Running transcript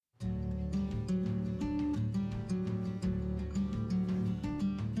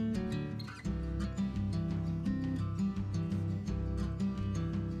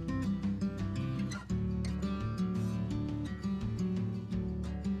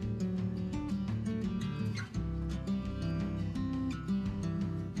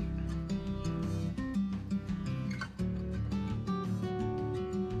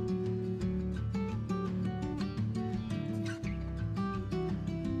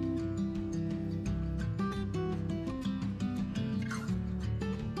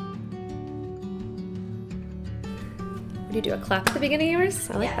Would you do a clap at the beginning of yours?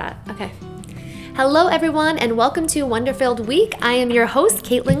 I like Yeah. that. Okay. Hello, everyone, and welcome to Wonder-Filled Week. I am your host,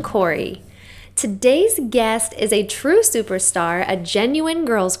 Caitlin Corey. Today's guest is a true superstar, a genuine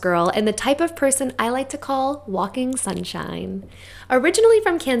girl's girl, and the type of person I like to call walking sunshine. Originally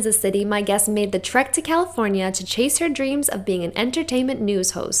from Kansas City, my guest made the trek to California to chase her dreams of being an entertainment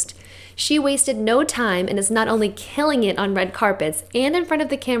news host. She wasted no time and is not only killing it on red carpets and in front of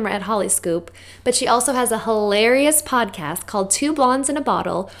the camera at Holly Scoop, but she also has a hilarious podcast called Two Blondes in a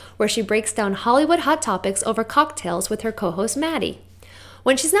Bottle, where she breaks down Hollywood hot topics over cocktails with her co-host Maddie.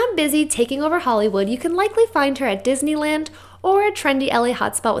 When she's not busy taking over Hollywood, you can likely find her at Disneyland or a trendy LA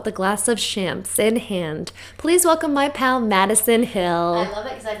hotspot with a glass of champs in hand. Please welcome my pal, Madison Hill. I love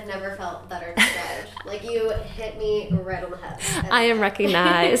it because I've never felt better described. Like, you hit me right on the head. I am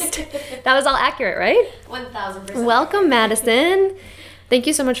recognized. That was all accurate, right? 1,000%. Welcome, Madison. Thank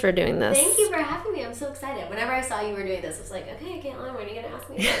you so much for doing this. Thank you for having me. I'm so excited. Whenever I saw you were doing this, I was like, okay, Caitlin, when are you going to ask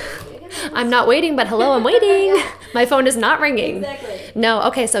me? I'm not waiting, but hello, I'm waiting. Yeah. My phone is not ringing. Exactly. No,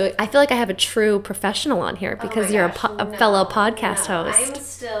 okay, so I feel like I have a true professional on here because you're a fellow podcast host. I'm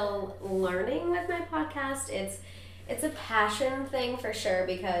still learning with my podcast. It's a passion thing for sure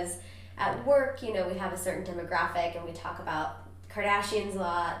because at work, you know, we have a certain demographic and we talk about Kardashians a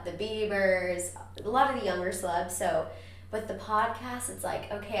lot, the Biebers, a lot of the younger celebs. So with the podcast, it's like,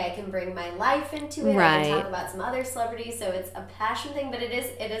 okay, I can bring my life into it. Right. I can talk about some other celebrities. So it's a passion thing, but it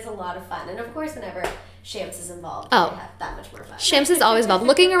is a lot of fun. And of course, whenever Shams is involved, I have that much more fun. Shams is always involved.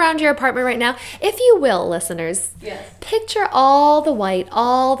 Looking around your apartment right now, if you will, listeners, Yes. picture all the white,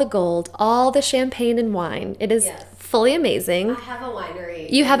 all the gold, all the champagne and wine. It is fully amazing. I have a winery.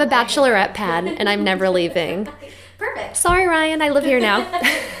 You have a bachelorette pad, and I'm never leaving. Perfect. Sorry, Ryan, I live here now.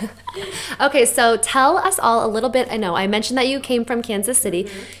 Okay, so tell us all a little bit. I know I mentioned that you came from Kansas City.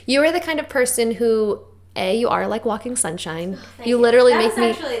 Mm-hmm. You are the kind of person who, you are like walking sunshine. Thank You literally That's make me.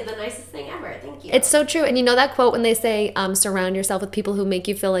 actually the nicest thing ever. Thank you. It's so true. And you know that quote when they say, surround yourself with people who make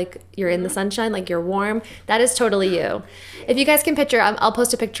you feel like you're in the sunshine, like you're warm? That is totally you. If you guys can picture, I'll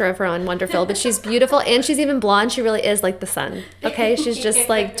post a picture of her on Wonderful, but she's beautiful and she's even blonde. She really is like the sun. Okay? She's just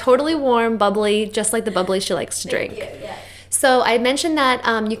like totally warm, bubbly, just like the bubbly she likes to drink. Thank you. Yeah. So I mentioned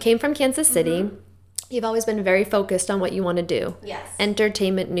that you came from Kansas City. You've always been very focused on what you want to do. Yes.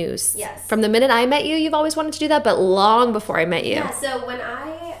 Entertainment news. Yes. From the minute I met you, you've always wanted to do that, but long before I met you. Yeah, so when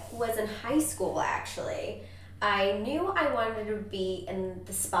I was in high school, actually, I knew I wanted to be in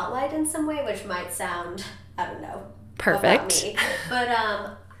the spotlight in some way, which might sound, I don't know, Perfect. about me.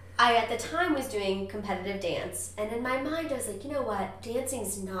 But I, at the time, was doing competitive dance, and in my mind, I was like, you know what?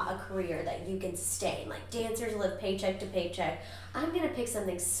 Dancing's not a career that you can sustain. Like, dancers live paycheck to paycheck. I'm going to pick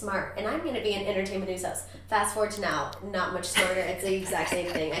something smart, and I'm going to be an entertainment news host. Fast forward to now, not much smarter. It's the exact same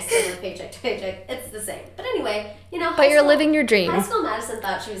thing. I still live paycheck to paycheck. It's the same. But anyway, you know. But you're living your dream. High school Madison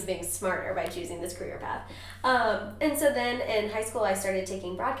thought she was being smarter by choosing this career path. And so then in high school, I started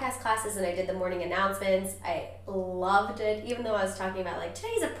taking broadcast classes, and I did the morning announcements. I loved it, even though I was talking about, like,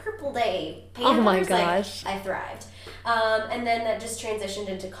 today's a purple day. Oh my Panthers, gosh. Like, I thrived. And then that just transitioned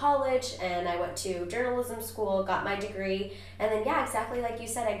into college, and I went to journalism school, got my degree, and then, yeah, exactly like you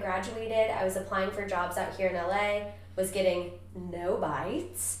said, I graduated. I was applying for jobs out here in LA, was getting no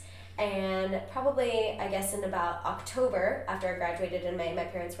bites. And probably, I guess, in about October, after I graduated in May, my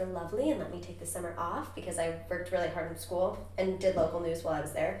parents were lovely and let me take the summer off because I worked really hard in school and did local news while I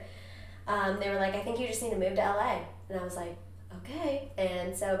was there. They were like, I think you just need to move to LA. And I was like, okay.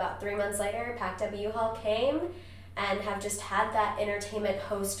 And so about 3 months later, packed up a U-Haul, came, and have just had that entertainment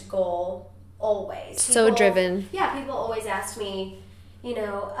host goal always. So driven. Yeah, people always asked me, you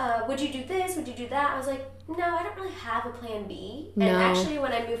know, would you do this? Would you do that? I was like, no, I don't really have a plan B. No. And actually,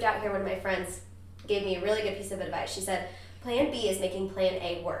 when I moved out here, one of my friends gave me a really good piece of advice. She said, plan B is making plan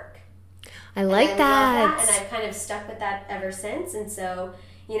A work. I like and that. Love that. And I've kind of stuck with that ever since. And so,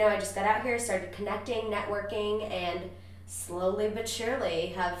 you know, I just got out here, started connecting, networking, and slowly but surely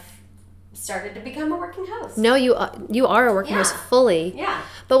have started to become a working host. No, you are a working host fully. Yeah.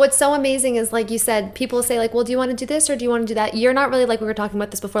 But what's so amazing is, like you said, people say, like, well, do you want to do this or do you want to do that? You're not really, like we were talking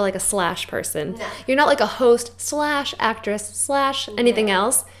about this before, like a slash person. No. You're not like a host slash actress slash anything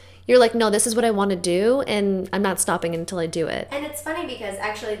else. You're like, no, this is what I want to do, and I'm not stopping until I do it. And it's funny because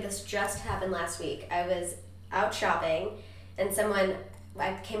actually this just happened last week. I was out shopping, and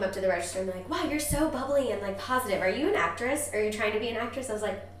I came up to the register and they're like, wow, you're so bubbly and like positive. Are you an actress? Are you trying to be an actress? I was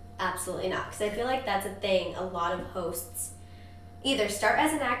like, absolutely not. Because I feel like that's a thing a lot of hosts either start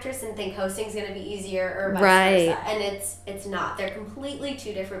as an actress and think hosting's going to be easier or vice versa. And it's not. They're completely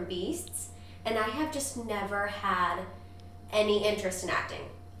two different beasts. And I have just never had any interest in acting.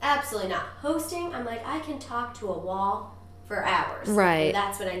 Absolutely not. Hosting, I'm like, I can talk to a wall for hours. Right. And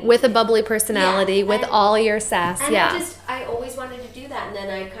that's what I need with to a do. bubbly personality, Yeah. with And- all your sass. And Yeah. I always wanted to do that, and then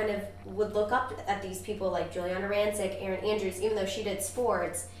I kind of would look up at these people like Juliana Rancic, Erin Andrews. Even though she did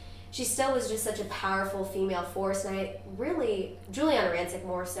sports, she still was just such a powerful female force. And I really, Juliana Rancic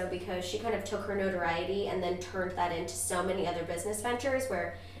more so, because she kind of took her notoriety and then turned that into so many other business ventures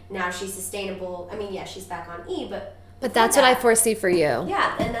where now she's sustainable. I mean, yeah, she's back on E, but that's what I foresee for you.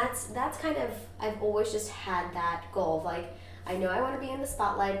 yeah, and that's kind of, I've always just had that goal of like, I know I want to be in the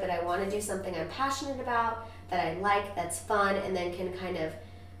spotlight, but I want to do something I'm passionate about, that I like, that's fun, and then can kind of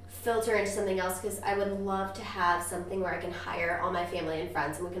filter into something else, because I would love to have something where I can hire all my family and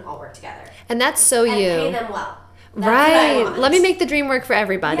friends and we can all work together. And that's so And you. pay them well. That's what I Right. want. Let me make the dream work for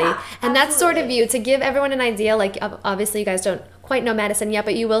everybody. Yeah, and that's sort of absolutely. you. To give everyone an idea, like obviously you guys don't quite know Madison yet,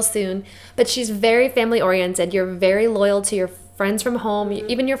 but you will soon. But she's very family oriented. You're very loyal to your friends from home.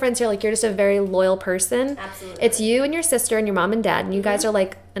 Even your friends here, like you're just a very loyal person. Absolutely. It's you and your sister and your mom and dad. And you guys are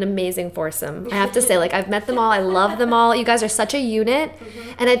like an amazing foursome. I have to say, like I've met them all. I love them all. You guys are such a unit.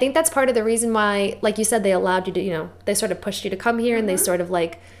 And I think that's part of the reason why, like you said, they allowed you to, they sort of pushed you to come here and they sort of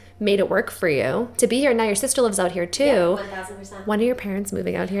like made it work for you to be here. Now your sister lives out here too. Yeah, 1000%. When are your parents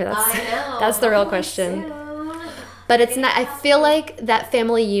moving out here? I know. That's the real Hopefully question. soon. But it's not. I feel like that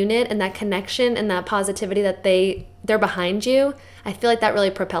family unit and that connection and that positivity that they're behind you. I feel like that really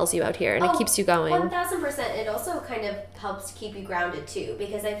propels you out here and it keeps you going. 1000%. It also kind of helps keep you grounded too,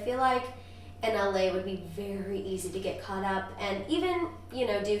 because I feel like in LA it would be very easy to get caught up and even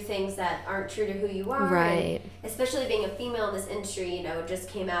do things that aren't true to who you are. Right. And especially being a female in this industry, it just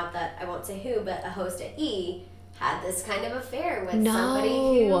came out that, I won't say who, but a host at E had this kind of affair with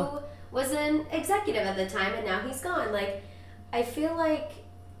somebody who was an executive at the time, and now he's gone. Like, I feel like,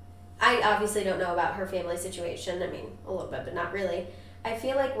 I obviously don't know about her family situation. I mean, a little bit, but not really. I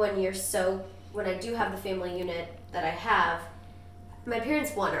feel like when I do have the family unit that I have, my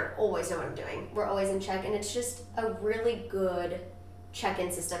parents, always know what I'm doing. We're always in check, and it's just a really good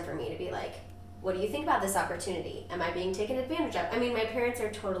check-in system for me to be like, what do you think about this opportunity? Am I being taken advantage of? I mean, my parents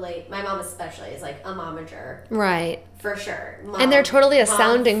are totally, my mom especially, is like a momager. Right. For sure. And they're totally a mom,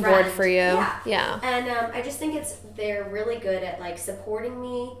 sounding board friend. for you. Yeah. And I just think they're really good at like supporting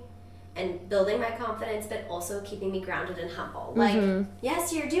me and building my confidence, but also keeping me grounded and humble. Like,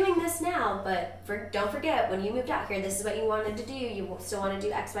 yes, you're doing this now, but don't forget, when you moved out here, this is what you wanted to do. You still want to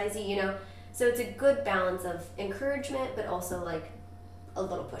do X, Y, Z, So it's a good balance of encouragement, but also like a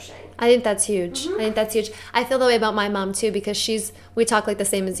little pushing. I think that's huge. I think that's huge. I feel that way about my mom too, because we talk like the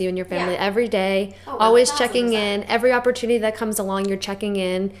same as you and your family every day, always 1000%. checking in. Every opportunity that comes along, you're checking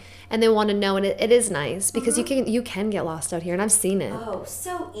in, and they want to know. And it is nice because you can get lost out here, and I've seen it. Oh,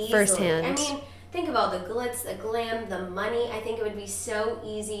 so easily. Firsthand. I mean, think of all the glitz, the glam, the money. I think it would be so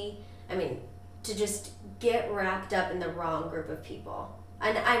easy, to just get wrapped up in the wrong group of people.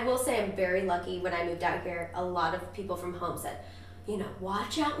 And I will say I'm very lucky. When I moved out here, a lot of people from home said,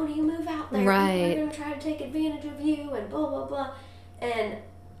 watch out when you move out there. Right. People are going to try to take advantage of you and blah, blah, blah. And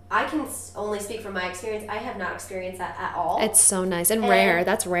I can only speak from my experience. I have not experienced that at all. It's so nice and rare.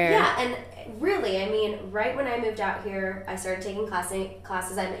 That's rare. Yeah, and really, right when I moved out here, I started taking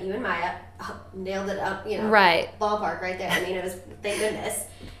classes. I met you and Maya. Nailed it up, Right. Ballpark right there. It was, thank goodness.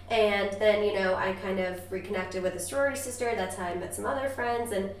 And then, I kind of reconnected with a sorority sister. That's how I met some other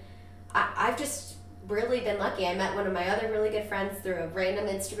friends. And I've just really been lucky. I met one of my other really good friends through a random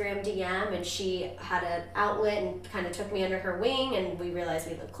Instagram DM, and she had an outlet and kind of took me under her wing, and we realized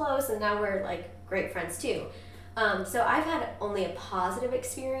we lived close, and now we're like great friends too. So I've had only a positive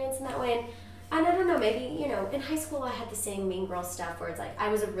experience in that way, and I don't know, maybe, in high school I had the same mean girl stuff where it's like I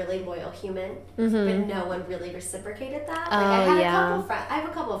was a really loyal human, but no one really reciprocated that. I have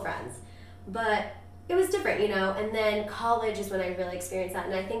a couple of friends, but it was different, and then college is when I really experienced that,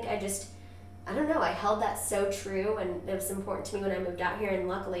 and I think I don't know, I held that so true, and it was important to me when I moved out here, and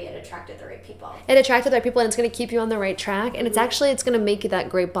luckily it attracted the right people. It attracted the right people, and it's going to keep you on the right track, and it's going to make you that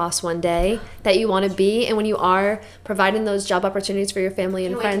great boss one day that you want to be. And when you are providing those job opportunities for your family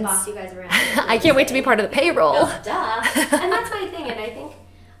and friends, I can't wait to boss you guys around. I can't wait to be part of the payroll. No, duh. And that's my thing, and I think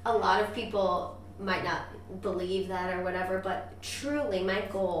a lot of people might not believe that or whatever, but truly my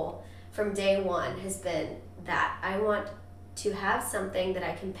goal from day one has been that I want to have something that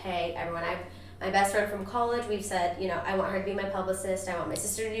I can pay everyone. My best friend from college, we've said, I want her to be my publicist. I want my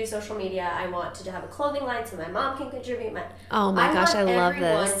sister to do social media. I want to have a clothing line so my mom can contribute. Oh my gosh, I love this.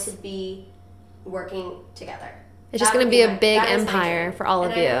 I want everyone to be working together. It's just going to be a big empire for all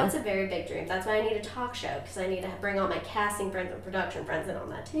of you. That's a very big dream. That's why I need a talk show, because I need to bring all my casting friends and production friends in on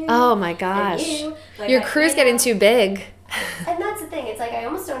that too. Oh my gosh. And your crew's getting too big. And that's the thing. It's like I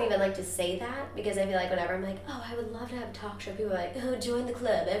almost don't even like to say that because I feel like whenever I'm like, oh, I would love to have a talk show, people are like, oh, join the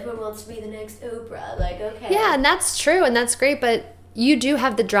club. Everyone wants to be the next Oprah. Like, okay. Yeah, and that's true, and that's great, but you do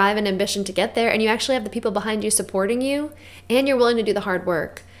have the drive and ambition to get there, and you actually have the people behind you supporting you, and you're willing to do the hard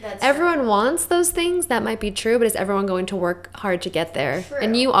work. That's everyone true. wants those things. That might be true, but is everyone going to work hard to get there? True.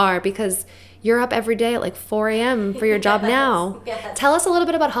 And you are, because you're up every day at like 4 a.m. for your job now. Yes. Tell us a little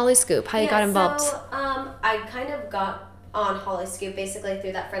bit about Holly Scoop, how you got involved. So, I kind of got on Holly Scoop basically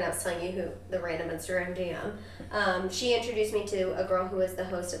through that friend I was telling you, who the random Instagram DM. She introduced me to a girl who was the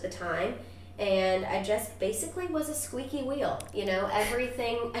host at the time, and I just basically was a squeaky wheel. You know, every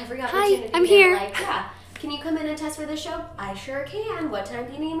opportunity. I'm here. Like, yeah, can you come in and test for the show? I sure can. What time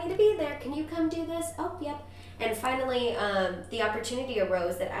do you need me to be there? Can you come do this? Oh, yep. And finally, the opportunity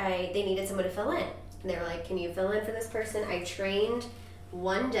arose that they needed someone to fill in. And they were like, can you fill in for this person? I trained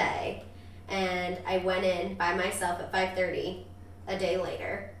one day, and I went in by myself at 5:30 a day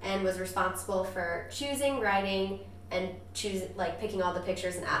later and was responsible for choosing, writing, and picking all the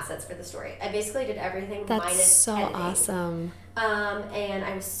pictures and assets for the story. I basically did everything That's minus so editing. awesome. And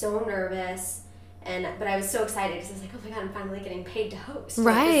I was so nervous, but I was so excited because I was like, oh my God, I'm finally getting paid to host.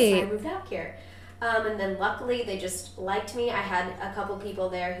 Right. Like, this is why I moved out here. And then luckily they just liked me. I had a couple people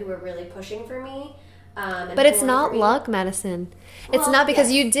there who were really pushing for me. But it's not luck, Madison. It's Well, not because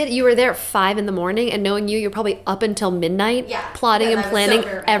yes. you were there at 5 a.m. and knowing you're probably up until midnight Yeah, plotting because and I was so planning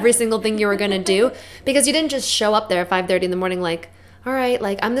nervous. every single thing you were going to do, because you didn't just show up there at 5:30 in the morning like, all right,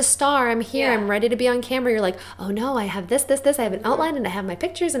 like I'm the star, I'm here, Yeah. I'm ready to be on camera. You're like, oh no, I have this, I have an outline, and I have my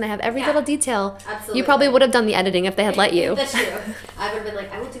pictures, and I have every Yeah, little detail. absolutely. You probably would have done the editing if they had let you. That's true. I would have been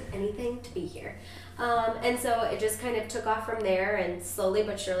like, I will do anything to be here. And so it just kind of took off from there, and slowly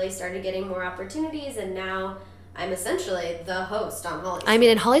but surely started getting more opportunities, and now I'm essentially the host on Holly Scoop. I mean,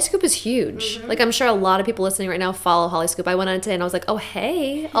 and Holly Scoop is huge. Like, I'm sure a lot of people listening right now follow Holly Scoop. I went on today and I was like, oh,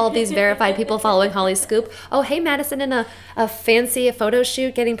 hey, all these verified people following Holly Scoop. Oh, hey, Madison in a fancy photo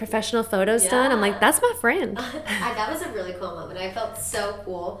shoot getting professional photos done. I'm like, that's my friend. That was a really cool moment. I felt so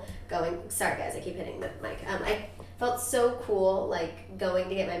cool sorry guys, I keep hitting the mic. I felt so cool, like, going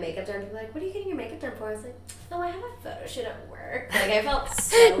to get my makeup done. People were like, what are you getting your makeup done for? I was like, oh, I have a photo shoot at work. Like, I felt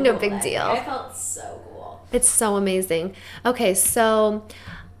so No cool big that deal. day. I felt so cool. It's so amazing. Okay, so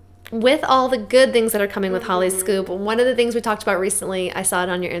with all the good things that are coming with Holly Scoop, one of the things we talked about recently, I saw it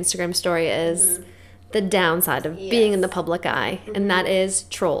on your Instagram story, is the downside of being in the public eye, and that is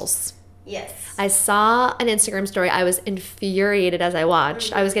trolls. Yes. I saw an Instagram story. I was infuriated as I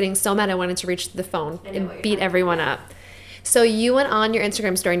watched. I was getting so mad I wanted to reach the phone what and you're beat talking everyone up. So you went on your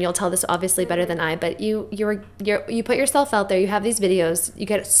Instagram story, and you'll tell this obviously better than I, but you put yourself out there. You have these videos. You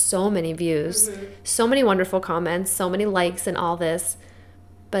get so many views, so many wonderful comments, so many likes, and all this.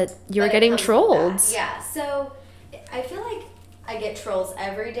 But you were But it getting comes with trolled. that. Yeah, so I feel like I get trolls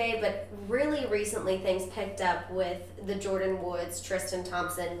every day, but really recently things picked up with the Jordan Woods, Tristan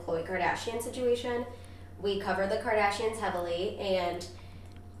Thompson, Khloe Kardashian situation. We cover the Kardashians heavily, and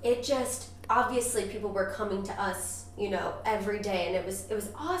it just, obviously people were coming to us, you know, every day, and it was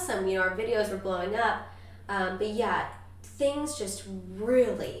awesome. You know, our videos were blowing up, but yeah, things just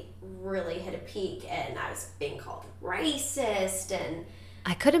really, really hit a peak, and I was being called racist, and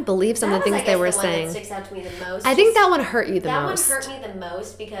I couldn't believe some of the that was, things I they guess, were the one saying. that sticks out to me the most. I think that one hurt you the that most. one hurt me the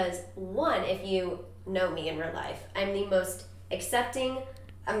most because, one, if you know me in real life, I'm the most accepting,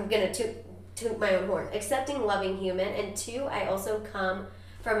 I'm going to toot my own horn, accepting, loving human, and two, I also come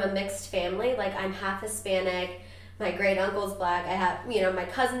from a mixed family. Like, I'm half Hispanic, my great uncle's black, I have, you know, my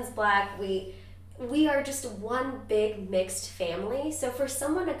cousin's black, we are just one big mixed family. So for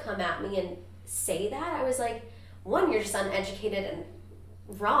someone to come at me and say that, I was like, one, you're just uneducated and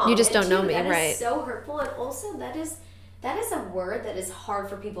wrong. You just and don't know two, me, that is right. so hurtful, and also that is a word that is hard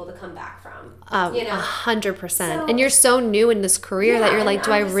for people to come back from. You know, 100%. So- And you're so new in this career that Yeah, you're like, and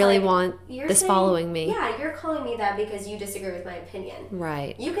do I'm I just really like, want you're this saying- following me? Yeah, you're calling me that because you disagree with my opinion.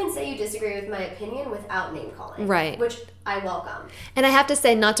 Right. You can say you disagree with my opinion without name calling. Right. Which I welcome. And I have to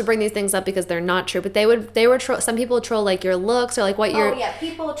say, not to bring these things up because they're not true, but they were some people would troll like your looks or like what you're. Oh yeah,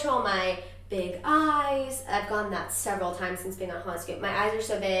 people troll my big eyes. I've gone that several times since being on Holly Scoop. My eyes are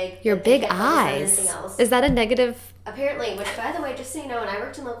so big. Your that they big can't focus on eyes. anything else. Is that a negative? Apparently, which by the way, just so you know, when I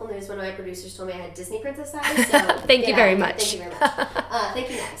worked in local news, one of my producers told me I had Disney princess eyes. So Thank you very much. Thank you very much. Thank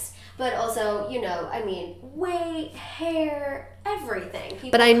you next. But also, you know, I mean, weight, hair, everything.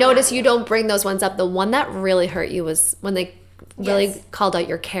 People But I come notice at you me. don't bring those ones up. The one that really hurt you was when they really Yes. called out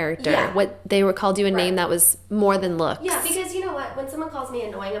your character. Yeah. What they were called you a name Right. that was more than looks. Yeah, because you know what? When someone calls me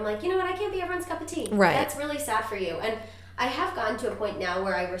annoying, I'm like, you know what? I can't be everyone's cup of tea. Right. That's really sad for you. And I have gotten to a point now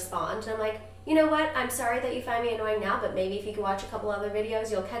where I respond, and I'm like, you know what, I'm sorry that you find me annoying now, but maybe if you can watch a couple other videos,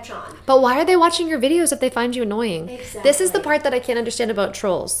 you'll catch on. But why are they watching your videos if they find you annoying? Exactly. This is the part that I can't understand about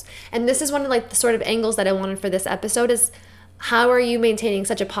trolls. And this is one of like the sort of angles that I wanted for this episode is how are you maintaining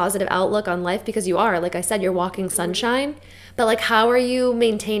such a positive outlook on life? Because you are, like I said, you're walking sunshine. But like how are you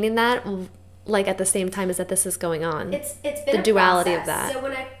maintaining that like at the same time as that this is going on? It's been the a duality process. of that. So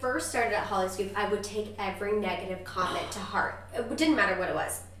when I first started at Holly Scoop, I would take every negative comment to heart. It didn't matter what it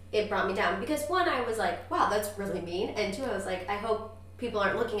was. It brought me down because one, I was like, wow, that's really mean. And two, I was like, I hope people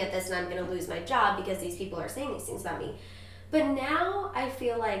aren't looking at this and I'm going to lose my job because these people are saying these things about me. But now I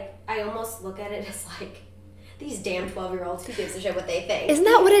feel like I almost look at it as like, these damn 12-year-olds, who gives a shit what they think? Isn't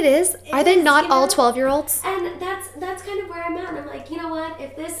that what it is? Are they not all 12-year-olds? And that's kind of where I'm at. And I'm like, you know what?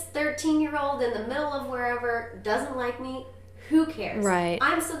 If this 13-year-old in the middle of wherever doesn't like me, who cares? Right.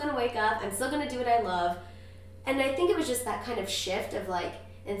 I'm still going to wake up. I'm still going to do what I love. And I think it was just that kind of shift of like,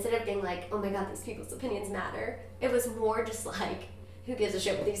 instead of being like, oh my God, these people's opinions matter, it was more just like, who gives a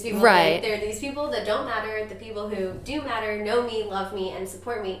shit what these people right. think? There are these people that don't matter, the people who do matter, know me, love me, and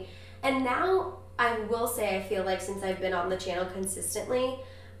support me. And now, I will say, I feel like since I've been on the channel consistently,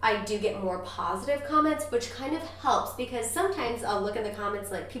 I do get more positive comments, which kind of helps because sometimes I'll look in the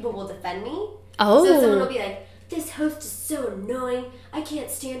comments like people will defend me. Oh. So someone will be like, this host is so annoying. I can't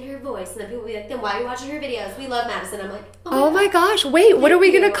stand her voice. And then people will be like, then why are you watching her videos? We love Madison. I'm like, oh my gosh. Wait, what are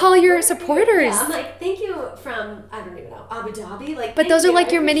we going to call your supporters? Yeah, I'm like, thank you from, I don't even know, Abu Dhabi. Like, but those are like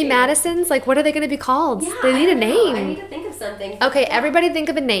your mini Madisons? Like, what are they going to be called? Yeah, they need a name. I need to think of something. Okay, everybody think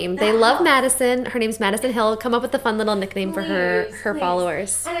of a name. They love helps. Madison. Her name's Madison Hill. Come up with a fun little nickname for her Please.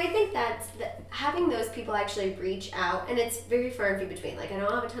 followers. And I think that's having those people actually reach out, and it's very far and few between. Like, I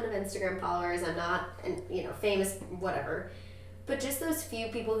don't have a ton of Instagram followers. I'm not, famous, whatever. But just those few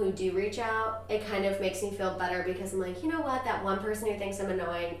people who do reach out, it kind of makes me feel better because I'm like, you know what? That one person who thinks I'm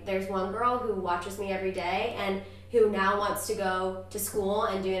annoying, there's one girl who watches me every day and who now wants to go to school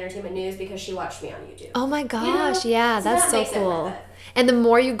and do entertainment news because she watched me on YouTube. Oh my gosh, yeah, So that's that so makes it cool. worth it. And the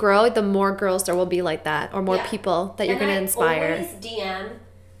more you grow, the more girls there will be like that, or more people that you're going to inspire. I always DM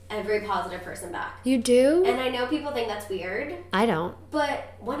every positive person back. You do? And I know people think that's weird. I don't.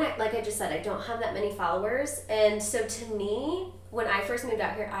 But like I just said, I don't have that many followers. And so to me, when I first moved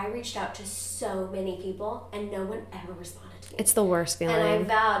out here, I reached out to so many people and no one ever responded to me. It's the worst feeling. And I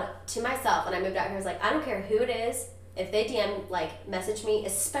vowed to myself when I moved out here, I was like, I don't care who it is. If they DM, message me,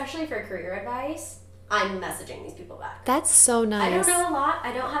 especially for career advice, I'm messaging these people back. That's so nice. I don't know a lot.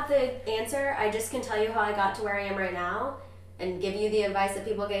 I don't have the answer. I just can tell you how I got to where I am right now and give you the advice that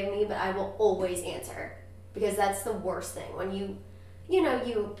people gave me, but I will always answer because that's the worst thing. When you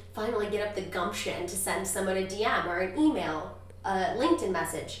finally get up the gumption to send someone a DM or an email, a LinkedIn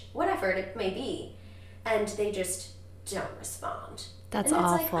message, whatever it may be, and they just don't respond. That's and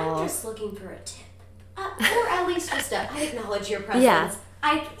it's awful. Like, I'm just looking for a tip. Or at least just I acknowledge your presence. Yeah.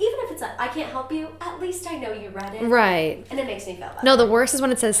 Even if it's I can't help you, at least I know you read it. Right. And it makes me feel better. No, the worst is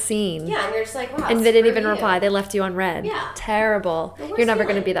when it says seen. Yeah, and you're just like, wow. And they didn't screw even you. reply. They left you on red. Yeah. Terrible. The worst You're never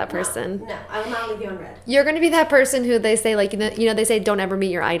going to feeling. be that No, person. No, I will not leave you on red. You're going to be that person who they say, they say don't ever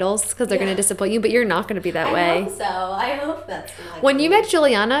meet your idols because they're going to disappoint you, but you're not going to be that way. I hope so. I hope that's When you met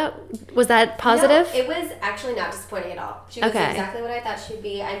Juliana, was that positive? No, it was actually not disappointing at all. She was exactly what I thought she'd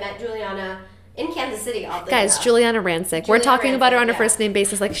be. I met Juliana in Kansas City all the Guys, Juliana Rancic. We're talking about her on a first name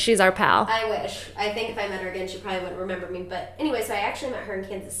basis like she's our pal. I wish. I think if I met her again, she probably wouldn't remember me. But anyway, so I actually met her in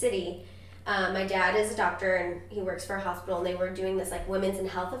Kansas City. My dad is a doctor and he works for a hospital, and they were doing this women's and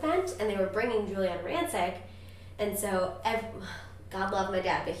health event, and they were bringing Juliana Rancic. And so, God love my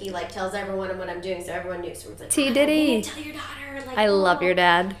dad, but he tells everyone what I'm doing, so everyone knew. So it was like, T. Diddy. Tell your daughter. I love your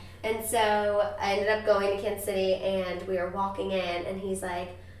dad. And so I ended up going to Kansas City, and we were walking in, and he's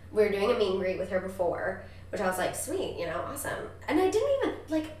like, we were doing a meet and greet with her before, which I was like, sweet, awesome. And I didn't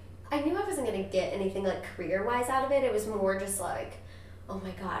even, I knew I wasn't going to get anything, career-wise out of it. It was more just oh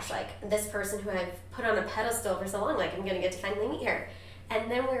my gosh, this person who I've put on a pedestal for so long, I'm going to get to finally meet her. And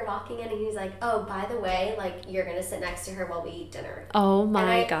then we were walking in, and he's like, oh, by the way, you're going to sit next to her while we eat dinner. Oh my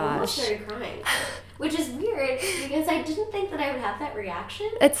and I gosh. almost started crying, which is weird because I didn't think that I would have that reaction.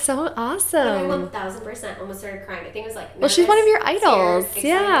 It's so But I awesome. 1000% almost started crying. I think it was Well, she's one of your nervous, idols. scared,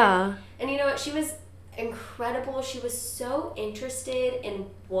 Yeah. excited. And you know what? She was incredible. She was so interested in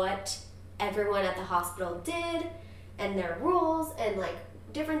what everyone at the hospital did and their rules and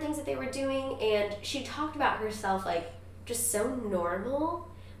different things that they were doing. And she talked about herself just so normal.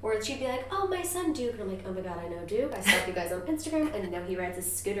 Where she'd be like, oh, my son Duke. And I'm like, oh my God, I know Duke. I stalk you guys on Instagram. And I know he rides a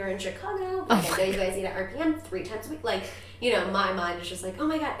scooter in Chicago. I know you guys eat at RPM 3 times a week. My mind is just oh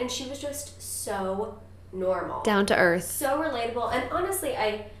my God. And she was just so normal. Down to earth. So relatable. And honestly,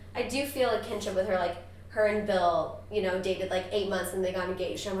 I I do feel a kinship with her. Like, her and Bill, you know, dated like 8 months and they got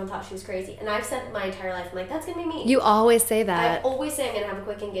engaged. Everyone thought she was crazy. And I've said my entire life, I'm like, that's going to be me. You always say that. I always say I'm going to have a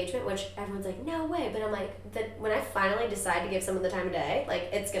quick engagement, which everyone's like, no way. But I'm like, when I finally decide to give someone the time of day, like,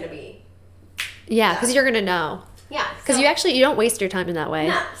 it's going to be. Yeah, because you're going to know. Yeah. Because you don't waste your time in that way.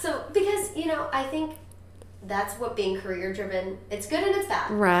 No. So, because, you know, I think that's what being career driven, it's good and it's bad.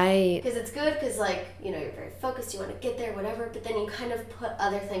 Right. Because it's good because, like, you know, you're very focused, you want to get there, whatever, but then you kind of put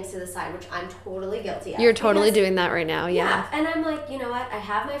other things to the side, which I'm totally guilty of. You're totally doing that right now, yeah. And I'm like, you know what, I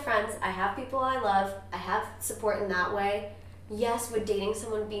have my friends, I have people I love, I have support in that way. Yes, would dating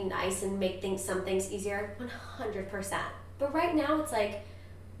someone be nice and make some things easier? 100%. But right now, it's like,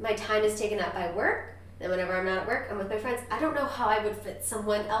 my time is taken up by work, then whenever I'm not at work, I'm with my friends. I don't know how I would fit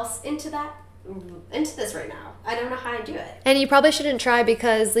someone else into this right now. I don't know how I do it. And you probably shouldn't try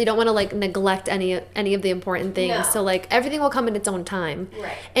because you don't want to like neglect any of the important things. No. So like everything will come in its own time.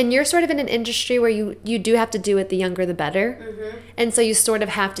 Right. And you're sort of in an industry where you do have to do it the younger the better. Mm-hmm. And so you sort of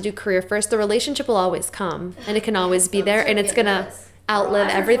have to do career first. The relationship will always come and it can always be there and it's going to outlive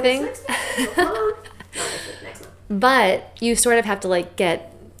everything. But you sort of have to like get,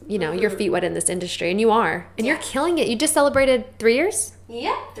 you know, your feet wet in this industry, and you are. And you're killing it. You just celebrated 3 years?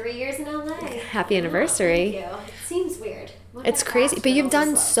 Yep, 3 years in LA. Happy anniversary. Thank you. It seems weird. It's crazy, but you've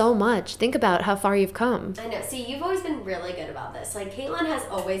done so much. Think about how far you've come. I know. See, you've always been really good about this. Like, Caitlin has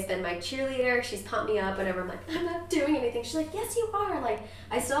always been my cheerleader. She's pumped me up whenever I'm like, I'm not doing anything. She's like, yes, you are. Like,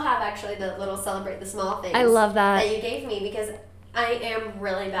 I still have actually the little celebrate the small things. I love that. That you gave me because I am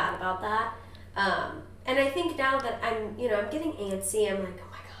really bad about that. And I think now that I'm getting antsy, I'm like, oh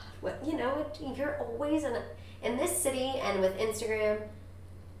my God, what, you know, you're always in this city and with Instagram,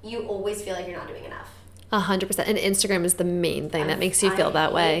 you always feel like you're not doing enough. 100%. And Instagram is the main thing that makes you feel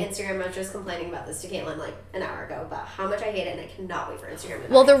that way. Instagram, I was just complaining about this to Caitlin like an hour ago about how much I hate it, and I cannot wait for Instagram to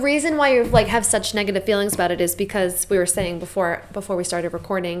die. Well, the reason why you like have such negative feelings about it is because we were saying before we started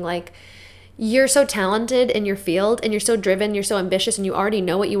recording, like, you're so talented in your field and you're so driven, you're so ambitious, and you already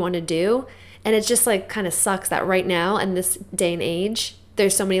know what you want to do. And it just like kind of sucks that right now in this day and age,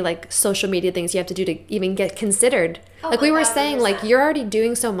 there's so many like social media things you have to do to even get considered. Like we were saying, like, you're already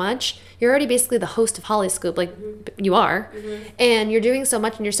doing so much. You're already basically the host of Holly Scoop, like you are. Mm-hmm. And you're doing so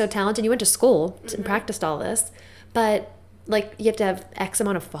much and you're so talented. You went to school and practiced all this. But like you have to have X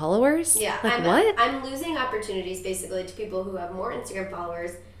amount of followers? Yeah. Like what? I'm losing opportunities basically to people who have more Instagram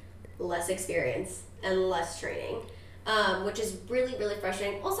followers, less experience, and less training. Which is really, really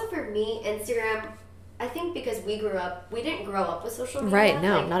frustrating. Also for me, Instagram, I think because we didn't grow up with social media. Right,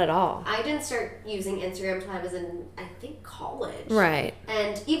 no, like, not at all. I didn't start using Instagram until I was in, I think, college. Right.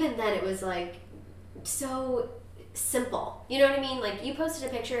 And even then it was like so simple. You know what I mean? Like, you posted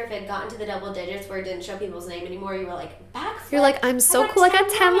a picture, if it got into the double digits where it didn't show people's name anymore, you were like, backflip. You're like, I'm so cool, I got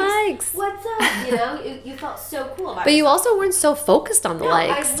 10 likes. What's up? You know, you felt so cool about it. But you also weren't so focused on the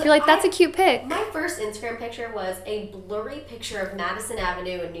likes. You're like, that's a cute pic. My first Instagram picture was a blurry picture of Madison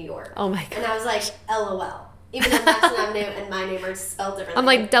Avenue in New York. Oh my god. And I was like, LOL. Even though Madison Avenue and my name are spelled differently. I'm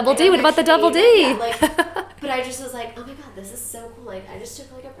like, double D, what about the double D? Yeah, like, but I just was like, oh my god, this is so cool. Like, I just took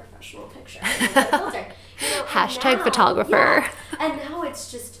like a professional picture. Hashtag photographer. Yeah, and now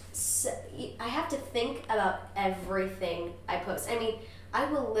it's just, I have to think about everything I post. I mean, I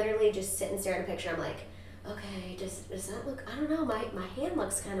will literally just sit and stare at a picture. I'm like, okay, does that look, I don't know, my hand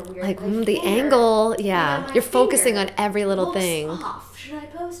looks kind of weird. Like, the angle, yeah. You're focusing on every little thing. Off. Should I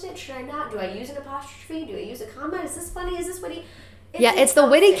post it? Should I not? Do I use an apostrophe? Do I use a comma? Is this funny? Is this witty? It's the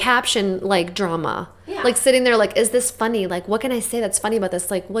witty caption, like, drama. Yeah. Like, sitting there, like, is this funny? Like, what can I say that's funny about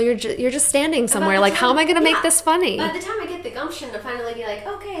this? Like, well, you're just standing somewhere. Like, how am I going to make this funny? By the time I get the gumption to finally be like,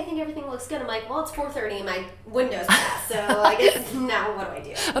 okay, I think everything looks good, I'm like, well, it's 4:30 and my window's passed, so I guess now what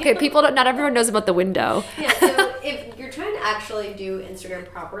do I do? Okay, not everyone knows about the window. Yeah, so if you're trying to actually do Instagram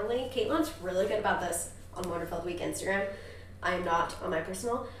properly, Caitlin's really good about this on Wonderfilled Week Instagram. I am not on my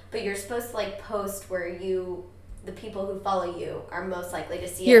personal, but you're supposed to, like, post where the people who follow you are most likely to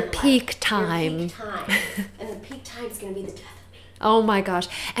see your peak time. Your peak time. And the peak time is going to be the death of me. Oh my gosh.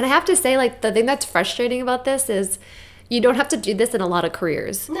 And I have to say, like, the thing that's frustrating about this is you don't have to do this in a lot of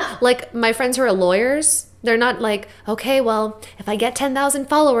careers. No. Like, my friends who are lawyers, they're not like, okay, well, if I get 10,000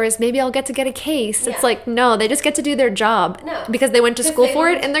 followers, maybe I'll get a case. Yeah. It's like, no, they just get to do their job. No. Because they went to school for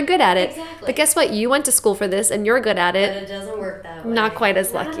it and they're good at it. Exactly. But guess what? You went to school for this and you're good at it. But it doesn't work that way. Not quite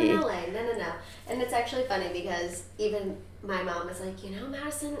as lucky. No. And it's actually funny because even my mom was like,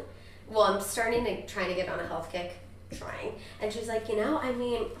 Madison, well, I'm trying to get on a health kick, and she's like, I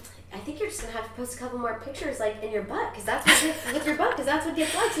mean, I think you're just gonna have to post a couple more pictures, like, in your butt, because that's what with your butt, because that's what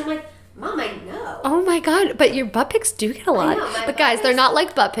gets likes. And I'm like, Mom, I know. Oh my God, but your butt pics do get a lot. But guys, they're not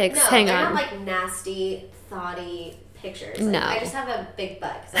like butt pics. No, Hang they're on. not like nasty, thoughty pictures. Like, No. I just have a big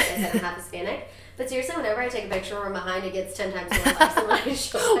butt because, like I said, I'm half Hispanic. But seriously, whenever I take a picture from behind, it gets 10 times more likes than when I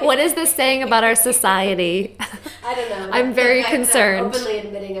show it. What is this saying about our society? I don't know. I'm very concerned. I'm openly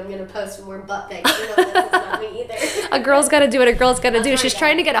admitting I'm going to post more butt pics. You know, that's not me either. A girl's got to do what a girl's got to do. That's She's right,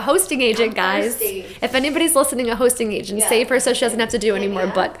 trying to guys. get a hosting agent, I'm guys. thirsty. If anybody's listening, a hosting agent, Yeah. save her so she doesn't have to do any Hit me more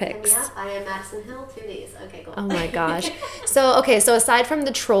up, butt hit me pics. up. I am Madison Hill, 2Ds. Okay, cool. Oh my gosh. So aside from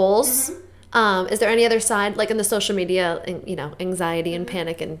the trolls, is there any other side, like in the social media, anxiety and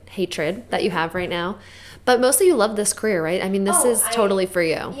panic and hatred that you have right now? But mostly you love this career, right? I mean, this is totally for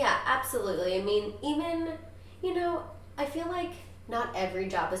you. Yeah, absolutely. I mean, even, I feel like not every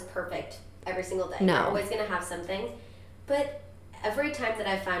job is perfect every single day. No. You're always going to have something. But every time that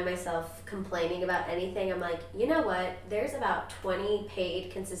I find myself complaining about anything, I'm like, you know what? There's about 20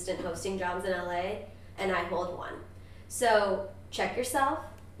 paid consistent hosting jobs in LA, and I hold one. So check yourself.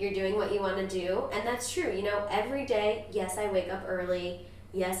 You're doing what you want to do. And that's true. Every day, yes, I wake up early.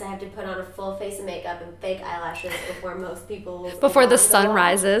 Yes, I have to put on a full face of makeup and fake eyelashes before most people. Before the sun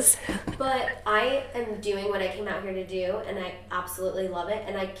rises. But I am doing what I came out here to do, and I absolutely love it.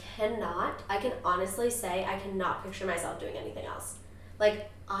 And I can honestly say I cannot picture myself doing anything else. Like,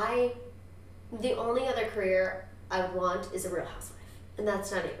 the only other career I would want is a Real Housewife. And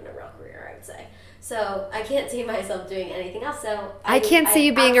that's not even a real career, I would say. So I can't see myself doing anything else. So I can't see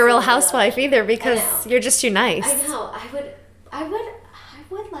you being a Real Housewife either I because know. you're just too nice. I know. I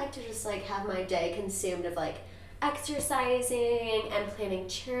would like to just like have my day consumed of like exercising and planning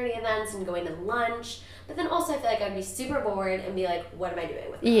charity events and going to lunch. But then also I feel like I'd be super bored and be like, what am I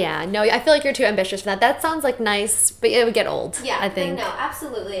doing with my life? Yeah, no, I feel like you're too ambitious for that. That sounds like nice, but it would get old. Yeah, I think. No,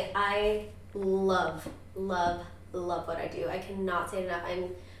 absolutely. I love what I do. I cannot say it enough. I'm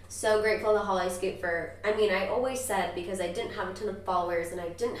so grateful to Holly Scoop for, I always said, because I didn't have a ton of followers and I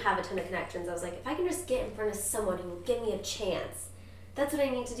didn't have a ton of connections, I was like, if I can just get in front of someone who will give me a chance, that's what I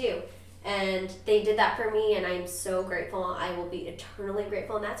need to do. And they did that for me, and I'm so grateful. I will be eternally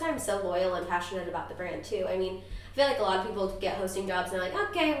grateful, and that's why I'm so loyal and passionate about the brand too. I feel like a lot of people get hosting jobs and they're like,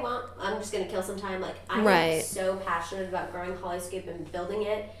 okay, well, I'm just going to kill some time. Like, I'm so passionate about growing Holly Scoop and building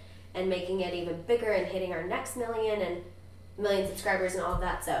it and making it even bigger and hitting our next million subscribers and all of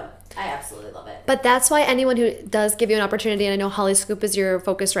that. So I absolutely love it. But that's why anyone who does give you an opportunity, and I know Holly Scoop is your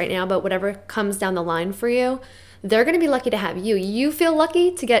focus right now, but whatever comes down the line for you, they're going to be lucky to have you. You feel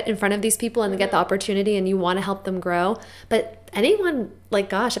lucky to get in front of these people and get the opportunity, and you want to help them grow. But anyone,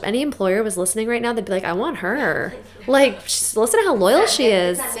 if any employer was listening right now, they'd be like, I want her. Listen to how loyal she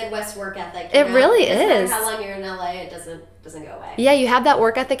is. It's that Midwest work ethic. It really is. No matter how long you're in LA, it doesn't go away. Yeah, you have that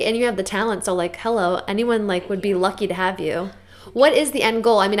work ethic and you have the talent. So hello, anyone would be lucky to have you. What is the end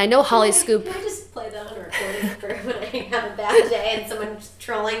goal? I know Holly Scoop. Can I just play that on a recording for when I have a bad day and someone's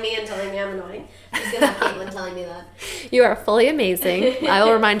trolling me and telling me I'm annoying? I'm just going to have Caitlin telling me that. You are fully amazing. I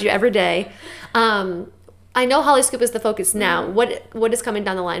will remind you every day. I know Holly Scoop is the focus now. What is coming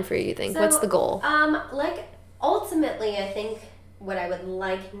down the line for you think? What's the goal? Ultimately, I think what I would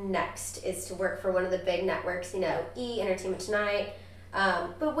like next is to work for one of the big networks, E! Entertainment Tonight.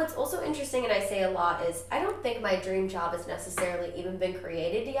 But what's also interesting, and I say a lot, is I don't think my dream job has necessarily even been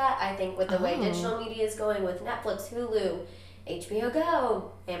created yet. I think with the way digital media is going with Netflix, Hulu, HBO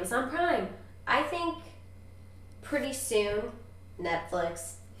Go, Amazon Prime, I think pretty soon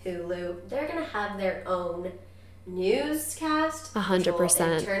Netflix, Hulu, they're going to have their own newscast.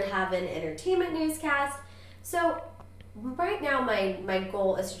 100%. In turn have an entertainment newscast. So right now my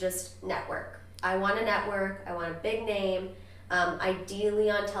goal is to just network. I want a network. I want a big name. Ideally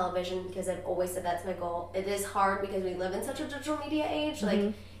on television, because I've always said that's my goal. It is hard because we live in such a digital media age. Mm-hmm.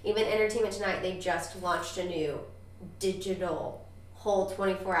 Even Entertainment Tonight, they just launched a new digital whole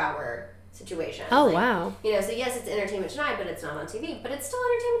 24-hour situation. Oh, wow. So yes, it's Entertainment Tonight, but it's not on TV, but it's still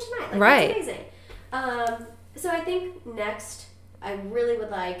Entertainment Tonight. Right. It's amazing. So I think next, I really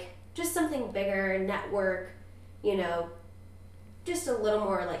would like just something bigger, network, just a little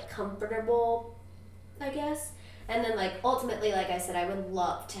more comfortable, I guess. And then ultimately, like I said, I would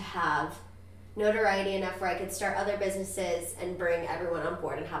love to have notoriety enough where I could start other businesses and bring everyone on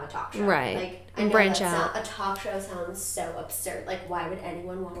board and have a talk show. Right. I know branch out. A talk show sounds so absurd. Why would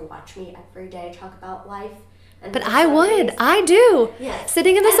anyone want to watch me every day talk about life? But I would. I do. Yes.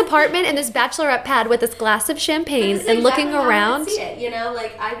 Sitting in this apartment in this bachelorette pad with this glass of champagne and looking around. I see it,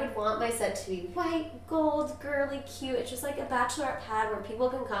 I would want my set to be white, gold, girly, cute. It's just like a bachelorette pad where people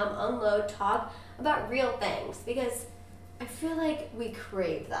can come, unload, talk about real things, because I feel like we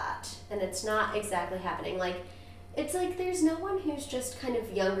crave that and it's not exactly happening. it's like there's no one who's just kind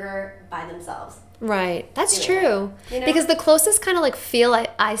of younger by themselves. Right. That's doing true. it, you know? Because the closest kind of like feel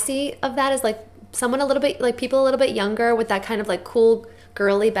I see of that is like someone a little bit, like people a little bit younger with that kind of like cool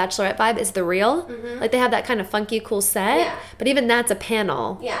girly bachelorette vibe is The Real. Like they have that kind of funky cool set. Yeah. But even that's a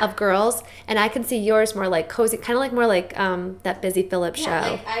panel of girls. And I can see yours more like cozy, kind of like more like that Busy Phillips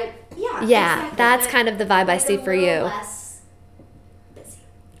show. Like Yeah, exactly. that's kind of the vibe I see for you. Less busy.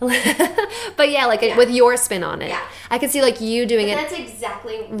 But yeah, like with your spin on it. Yeah. I can see like you doing it. That's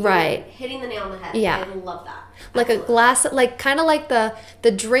exactly Right. Hitting the nail on the head. Yeah. I love that. Like Absolutely. a glass, like kind of like the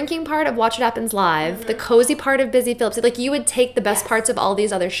drinking part of Watch What Happens Live, the cozy part of Busy Phillips. Like you would take the best parts of all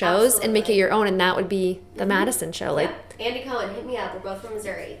these other shows and make it your own, and that would be the Madison show. Like, Andy Cohen, hit me up. We're both from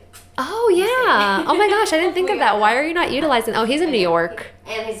Missouri. oh yeah, oh my gosh, I didn't think of that. Why are you not utilizing? Oh, he's in New York,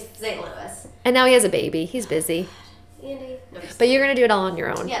 And he's St. Louis. and now he has a baby. He's busy, Andy. No, just but you're gonna do it all on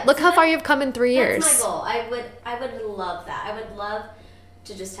your own. Yeah, Look so how far you've come in 3 years. That's my goal. I would love that. I would love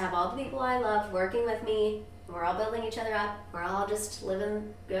to just have all the people I love working with me. We're all building each other up. We're all just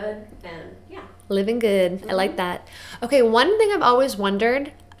living good, and yeah. Living good. I like that. Okay, one thing I've always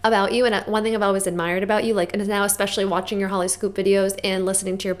wondered about you, and one thing I've always admired about you, like, and now especially watching your Holly Scoop videos and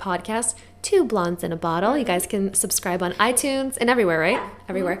listening to your podcast, Two Blondes in a Bottle. You guys can subscribe on iTunes and everywhere, right? Yeah.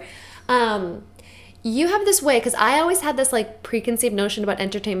 Everywhere. You have this way, because I always had this like preconceived notion about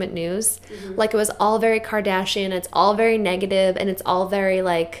entertainment news. Like it was all very Kardashian, it's all very negative, and it's all very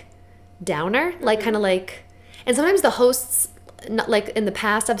like downer, like kind of like, and sometimes the hosts, not like in the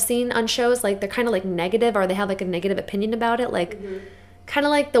past I've seen on shows, like they're kind of like negative, or they have like a negative opinion about it, like kind of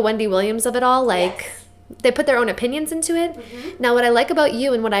like the Wendy Williams of it all, like Yes. they put their own opinions into it. Now what I like about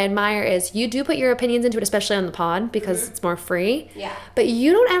you and what I admire is you do put your opinions into it, especially on the pod, because it's more free. Yeah. But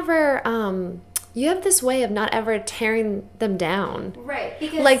you don't ever you have this way of not ever tearing them down. Right.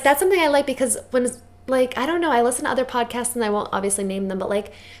 Because Like that's something I like, because when like I don't know, I listen to other podcasts and I won't obviously name them, but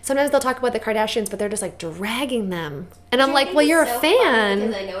like sometimes they'll talk about the Kardashians, but they're just like dragging them, and I'm I like, think well, it's you're so a funny fan.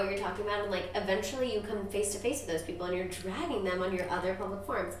 because I know what you're talking about, and like eventually you come face to face with those people, and you're dragging them on your other public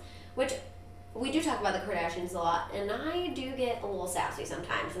forums, which we do talk about the Kardashians a lot, and I do get a little sassy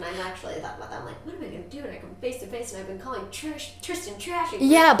sometimes, and I've actually thought about that. I'm like, what am I gonna do when I come face to face? And I've been calling Tristan trashy. for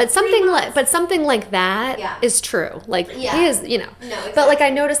Yeah, but 3 something like that is Yeah. true. Like Yeah. he is, you know. No, exactly. But like I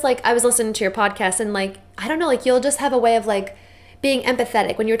noticed, like I was listening to your podcast, and like I don't know, like you'll just have a way of like being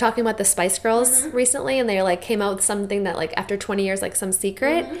empathetic. When you were talking about the Spice Girls recently, and they like came out with something that like after 20 years, like some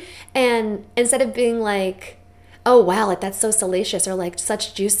secret, and instead of being like, oh wow, like that's so salacious, or like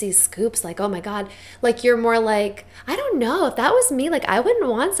such juicy scoops, like oh my god, like you're more like, I don't know, if that was me, like I wouldn't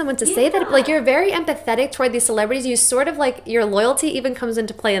want someone to say that. Like you're very empathetic toward these celebrities. You sort of like, your loyalty even comes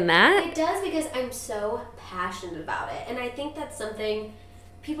into play in that. It does, because I'm so passionate about it, and I think that's something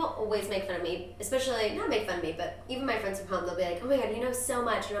people always make fun of me, especially not make fun of me, but even my friends from home, they'll be like, oh my god, you know so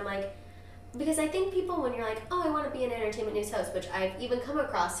much, and I'm like, because I think people, when you're like, oh, I want to be an entertainment news host, which I've even come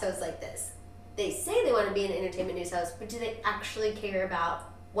across hosts like this, they say they want to be an entertainment news host, but do they actually care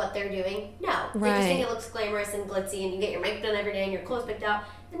about what they're doing? No. They just think Right. it looks glamorous and glitzy, and you get your makeup done every day and your clothes picked out.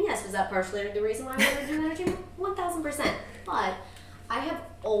 And yes, is that partially the reason why I want to do entertainment? 1000%. But I have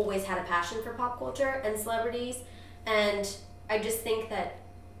always had a passion for pop culture and celebrities, and I just think that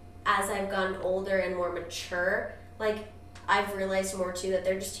as I've gotten older and more mature, like, I've realized more too that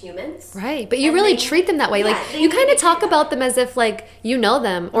they're just humans. Right, but you And really they- treat them that way. yeah, Like they you need kind to of be talk treated about that them as if like you know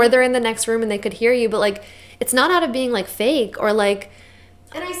them, or they're in the next room and they could hear you, but like it's not out of being like fake, or like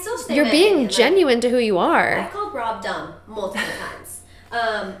And I still say you're my being opinion, like, genuine to who you are. I've called Rob dumb multiple times,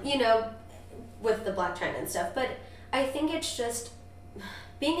 you know, with the Black China and stuff. But I think it's just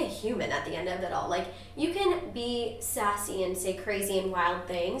being a human at the end of it all. Like, you can be sassy and say crazy and wild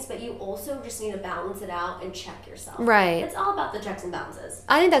things, but you also just need to balance it out and check yourself. Right. It's all about the checks and balances.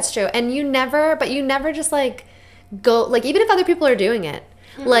 I think that's true. And you never just like go, like even if other people are doing it,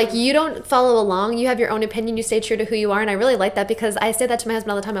 like you don't follow along, you have your own opinion, you stay true to who you are. And I really like that, because I say that to my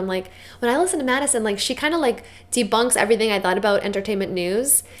husband all the time. I'm like, when I listen to Madison, like she kind of like debunks everything I thought about entertainment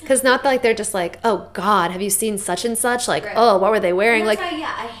news. Because not that like they're just like, oh God, have you seen such and such? Like, Right. oh, what were they wearing? And Like, that's why,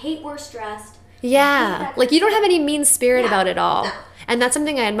 yeah, I hate worst dressed. yeah, like you don't have any mean spirit Yeah. about it all. No. And that's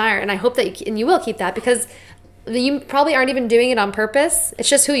something I admire, and I hope that you will keep that, because you probably aren't even doing it on purpose. It's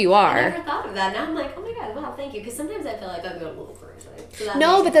just who you I are. never thought of that. Now I'm like, oh my god, wow, thank you. Because sometimes I feel like I go a little crazy. So that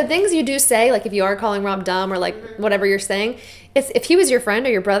No, makes but me the things you do say, like if you are calling Rob dumb, or like whatever you're saying, if he was your friend or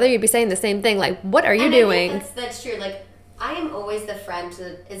your brother, you'd be saying the same thing. Like, what are you And I think doing? that's true. Like, I am always the friend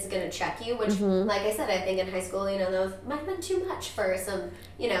that is going to check you, which, like I said, I think in high school, you know, that might have been too much for some,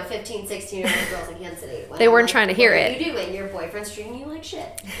 15, 16-year-old girls in Kansas City. When They I'm weren't like, trying to hear what it. What are you doing? Your boyfriend's treating you like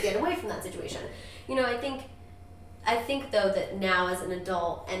shit. Get away from that situation. I think I think though that now as an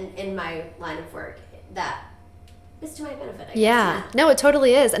adult and in my line of work, that is to my benefit. I guess. Yeah. No, it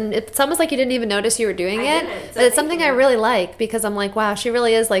totally is. And it's almost like you didn't even notice you were doing it. But it's something I really like because I'm like, wow, she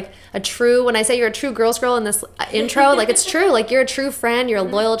really is like a true, when I say you're a true girls girl in this intro, like it's true. Like you're a true friend. You're a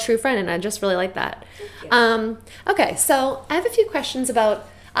loyal, true friend. And I just really like that. Okay. So I have a few questions about,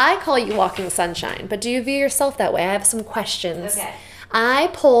 I call you walking sunshine, but do you view yourself that way? I have some questions. Okay. I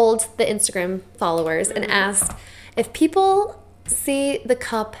polled the Instagram followers and asked if people see the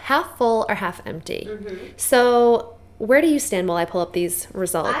cup half full or half empty. So where do you stand while I pull up these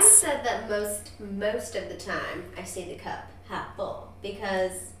results? I said that most of the time I see the cup half full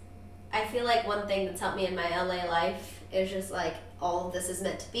because I feel like one thing that's helped me in my LA life is just like all of this is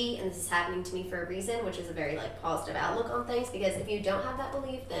meant to be and this is happening to me for a reason, which is a very like positive outlook on things, because if you don't have that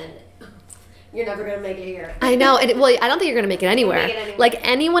belief, then you're never going to make it here. I know. And well, I don't think you're going to make it anywhere. Make it anywhere. Like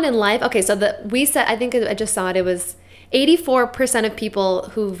anyone in life. Okay, so we said, I think I just saw it. It was 84% of people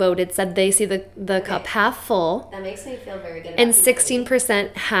who voted said they see the cup half full. That makes me feel very good. And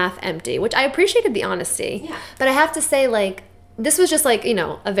 16% half empty, which I appreciated the honesty. Yeah. But I have to say, like, this was just like,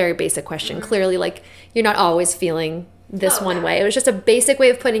 a very basic question. Clearly, like, you're not always feeling this one way. It was just a basic way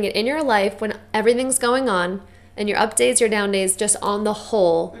of putting it in your life when everything's going on. And your up days, your down days, just on the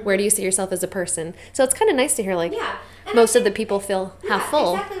whole, where do you see yourself as a person? So it's kind of nice to hear, like, most of the people feel half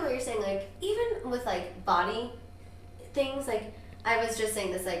full. Exactly what you're saying. Like, even with, like, body things, like, I was just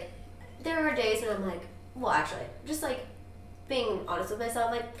saying this, like, there are days when I'm like, well, actually, just, like, being honest with myself,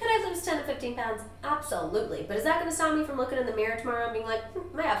 like, could I lose 10 to 15 pounds? Absolutely. But is that going to stop me from looking in the mirror tomorrow and being like,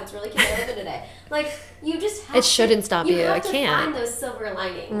 my outfit's really cute, I live in today? Like, you just have It shouldn't stop you. have I to can't. find those silver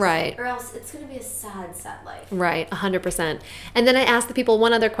linings. Right. Or else it's going to be a sad life. Right, 100%. And then I asked the people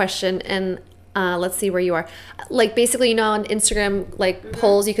one other question, and let's see where you are. Like, basically, on Instagram, like,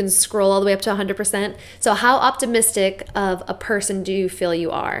 polls, you can scroll all the way up to 100%. So how optimistic of a person do you feel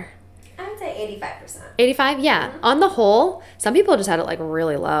you are? I would say 85%. 85? Yeah. On the whole, some people just had it, like,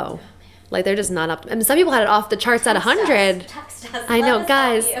 really low. Like, they're just not up. I mean, some people had it off the charts at 100. Text us. I know,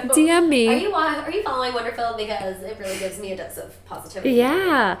 guys. DM me. Are you following Wonderfilled? Because it really gives me a dose of positivity.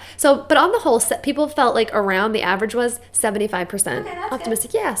 Yeah. So, but on the whole, people felt like around the average was 75% Okay, that's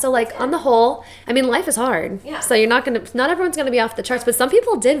optimistic. good. Yeah. So, like, on the whole, I mean, life is hard. Yeah. So not everyone's going to be off the charts, but some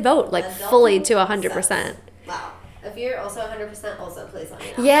people did vote, like, fully to 100%. Wow. If you're also 100%, also please let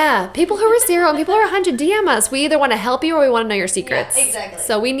me know. Yeah, people who are 0 and people who are 100, DM us. We either want to help you or we want to know your secrets. Yeah, exactly.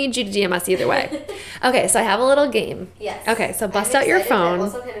 So we need you to DM us either way. Okay, so I have a little game. Yes. Okay, so bust I'm out your excited, phone. I'm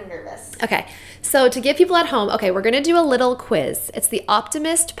also kind of nervous. Okay, so to give people at home, okay, we're going to do a little quiz. It's the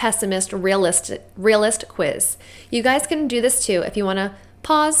optimist, pessimist, realist quiz. You guys can do this too. If you want to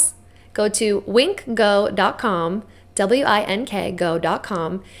pause, go to winkgo.com,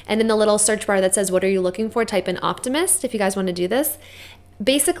 winkgo.com, and in the little search bar that says, what are you looking for, type in optimist if you guys want to do this.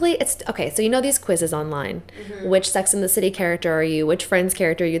 Basically, it's, okay, so these quizzes online. Which Sex and the City character are you? Which Friends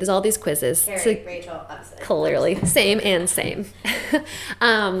character are you? There's all these quizzes. Carrie, Rachel, obviously. Clearly. Same and same.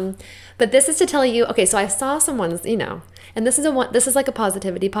 But this is to tell you, okay, so I saw someone's, and this is like a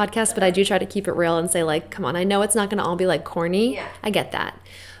positivity podcast, but I do try to keep it real and say, like, come on, I know it's not going to all be like corny. Yeah. I get that.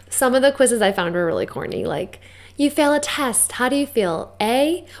 Some of the quizzes I found were really corny, like, you fail a test. How do you feel?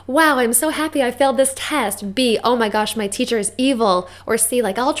 A, wow, I'm so happy I failed this test. B, oh my gosh, my teacher is evil. Or C,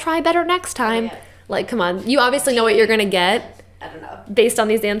 like, I'll try better next time. Yeah. Like, come on. You obviously know what you're going to get I don't know. based on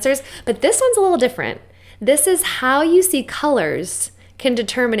these answers. But this one's a little different. This is how you see colors can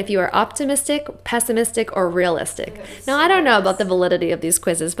determine if you are optimistic, pessimistic, or realistic. Okay, Now, I don't know about the validity of these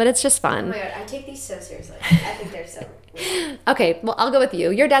quizzes, but it's just Oh fun. my god, I take these so seriously. I think they're so weird. Okay, well, I'll go with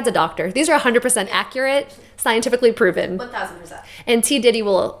you. Your dad's a doctor. These are 100% accurate, scientifically proven. 1000%. And T. Diddy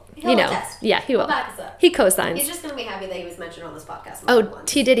will, He'll attest. yeah, he will. He'll back us up. He co-signs. He's just going to be happy that he was mentioned on this podcast. Oh,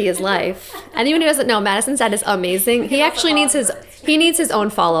 T. Diddy is life. Anyone who doesn't know, Madison's dad is amazing. He actually needs his own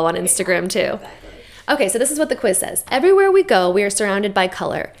follow on Instagram too. Exactly. Okay, so this is what the quiz says. Everywhere we go, we are surrounded by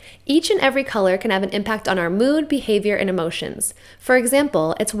color. Each and every color can have an impact on our mood, behavior, and emotions. For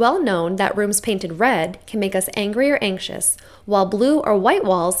example, it's well known that rooms painted red can make us angry or anxious, while blue or white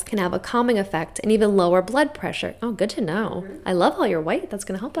walls can have a calming effect and even lower blood pressure. Oh, good to know. I love how you're white. That's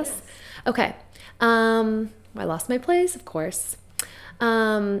going to help us. Okay. I lost my place, of course.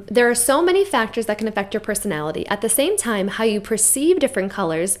 There are so many factors that can affect your personality. At the same time, how you perceive different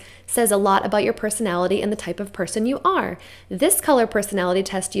colors says a lot about your personality and the type of person you are. This color personality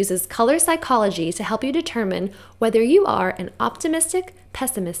test uses color psychology to help you determine whether you are an optimistic,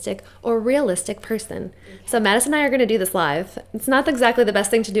 pessimistic, or realistic person. So Madison and I are going to do this live. It's not exactly the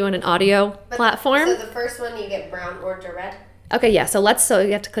best thing to do on an audio platform. So the first one, you get brown, orange, or red? Okay, yeah, so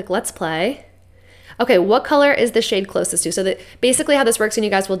you have to click let's play. Okay, what color is the shade closest to? So that basically how this works, and you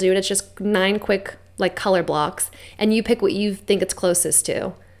guys will do it, it's just 9 quick like color blocks, and you pick what you think it's closest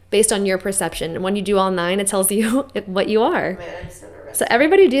to based on your perception. And when you do all 9, it tells you what you are. Man, I'm so nervous. So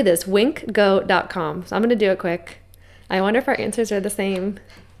everybody do this, winkgo.com. So I'm going to do it quick. I wonder if our answers are the same.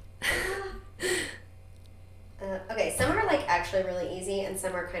 Okay, some are like actually really easy and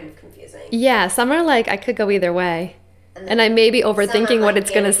some are kind of confusing. Yeah, some are like, I could go either way. And I may be overthinking what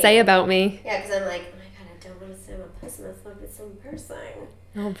it's going to say about me. Yeah, because I'm like, oh my god, I don't want to say I'm a pessimist. Look, it's so embarrassing.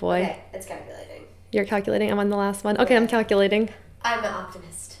 Oh boy. Okay, it's calculating. You're calculating? I'm on the last one. Okay, I'm calculating. I'm an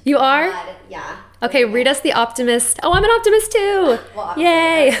optimist. You are? God, yeah. Okay, read us the optimist. Oh, I'm an optimist too. Well, yay.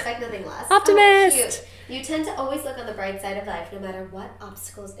 I expect nothing less. Optimist. Oh, cute. You tend to always look on the bright side of life, no matter what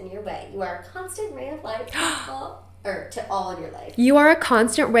obstacles in your way. You are a constant ray of light to all in your life. You are a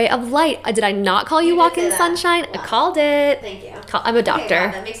constant ray of light. Did I not call you walking sunshine? Wow. I called it. Thank you. I'm a doctor. Okay,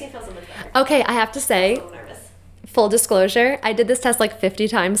 wow, that makes me feel so much better. Okay, I have to say, I'm a little nervous. full disclosure, I did this test like 50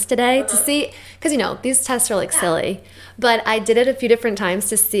 times today to see, because these tests are like silly, but I did it a few different times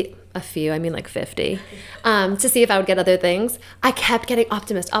to see, I mean like 50, to see if I would get other things. I kept getting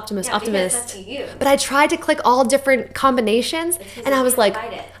optimist. Because that's you. But I tried to click all different combinations, and I was like,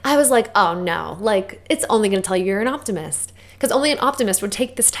 oh no, like it's only going to tell you you're an optimist, because only an optimist would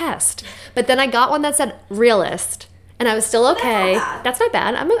take this test. But then I got one that said realist, and I was still okay. That's not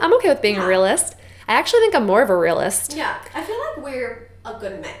bad. I'm okay with being a realist. I actually think I'm more of a realist. Yeah, I feel like we're a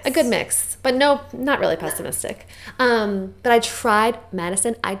good mix. A good mix, but no, not really pessimistic. But I tried,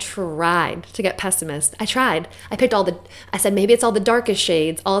 Madison, I tried to get pessimist. I tried. I picked I said maybe it's all the darkest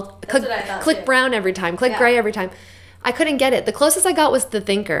shades. That's what I thought click too. brown every time, click gray every time. I couldn't get it. The closest I got was a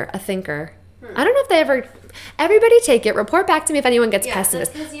thinker. I don't know if everybody take it, report back to me if anyone gets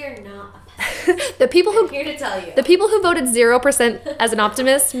pessimist. That's because you're not a pessimist. I'm here to tell you. The people who voted 0% as an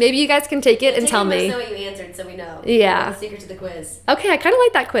optimist, maybe you guys can take it and tell me. Know what you answered, so we know. Yeah. The secret to the quiz. Okay, I kind of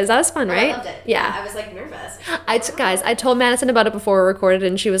like that quiz. That was fun, right? I loved it. Yeah. I was like nervous. Guys, I told Madison about it before we recorded,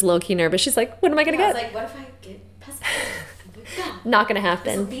 and she was low-key nervous. She's like, what am I going to get? I was like, what if I get pessimistic? Not going to This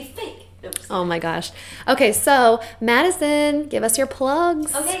happen. will be fake. No, Oh my gosh. Okay, so Madison, give us your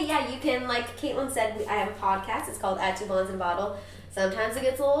plugs. Okay, yeah, you can, like Caitlin said, I have a podcast. It's called At Two Blondes in a Bottle. Sometimes it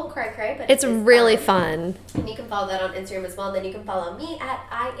gets a little cray-cray, but It's really fun. And you can follow that on Instagram as well. And then you can follow me at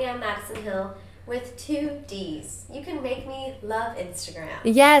I am Madison Hill with 2 D's. You can make me love Instagram.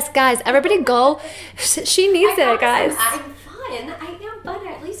 Yes, guys, everybody go. She needs it, guys. I'm fun. I am fun.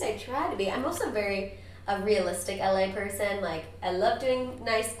 At least I try to be. I'm also a realistic LA person. Like, I love doing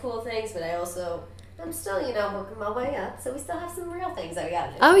nice, cool things, but I'm still, working my way up. So we still have some real things that we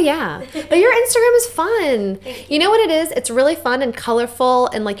gotta do. Oh, yeah. But your Instagram is fun. Thank You know what it is? It's really fun and colorful,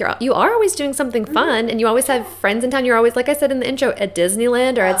 and like you are always doing something fun, and you always have friends in town. You're always, like I said in the intro, at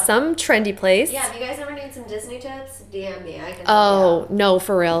Disneyland or at some trendy place. Yeah, if you guys ever need some Disney tips, DM me. I can Oh, no,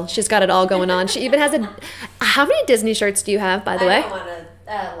 for real. She's got it all going on. She even has How many Disney shirts do you have, by the way? I don't want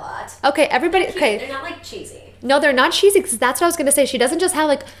a lot. Okay, everybody. Okay. They're not like cheesy. No, they're not cheesy, because that's what I was going to say. She doesn't just have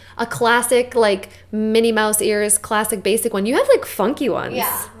like a classic, like Minnie Mouse ears, classic basic one. You have like funky ones.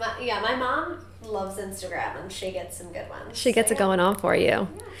 Yeah, my mom loves Instagram and she gets some good ones. She gets it going on for you.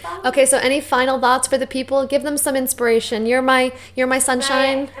 Yeah, Okay, so any final thoughts for the people? Give them some inspiration. You're my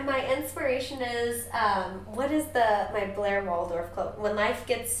sunshine. My inspiration is what is my Blair Waldorf quote? When life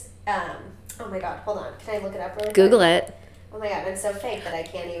gets oh my god, hold on. Can I look it up really quick? Google it. Oh my god, I'm so fake that I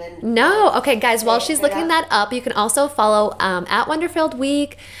can't even. No. Okay, guys, while she's looking that up, you can also follow at Wonderfilled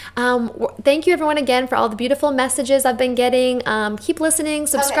Week. Thank you, everyone, again, for all the beautiful messages I've been getting. Keep listening,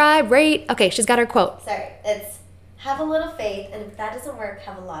 subscribe, rate. Okay, she's got her quote. Sorry, it's have a little faith, and if that doesn't work,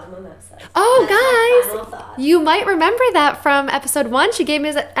 have a lot of mimosas. Oh, That's my final guys, thought. you might remember that from episode 1. She gave me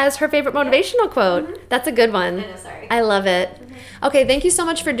as her favorite motivational quote. That's a good one. I know, sorry. I love it. Okay, thank you so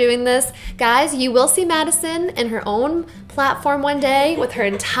much for doing this. Guys, you will see Madison in her own platform one day with her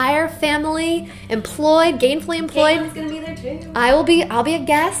entire family, gainfully employed. Caitlin's gonna be there too. I'll be a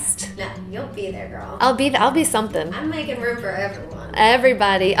guest. No, you'll be there, girl. I'll be something. I'm making room for everyone.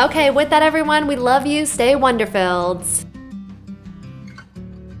 Everybody. Okay, with that, everyone, we love you. Stay Wonderfilled.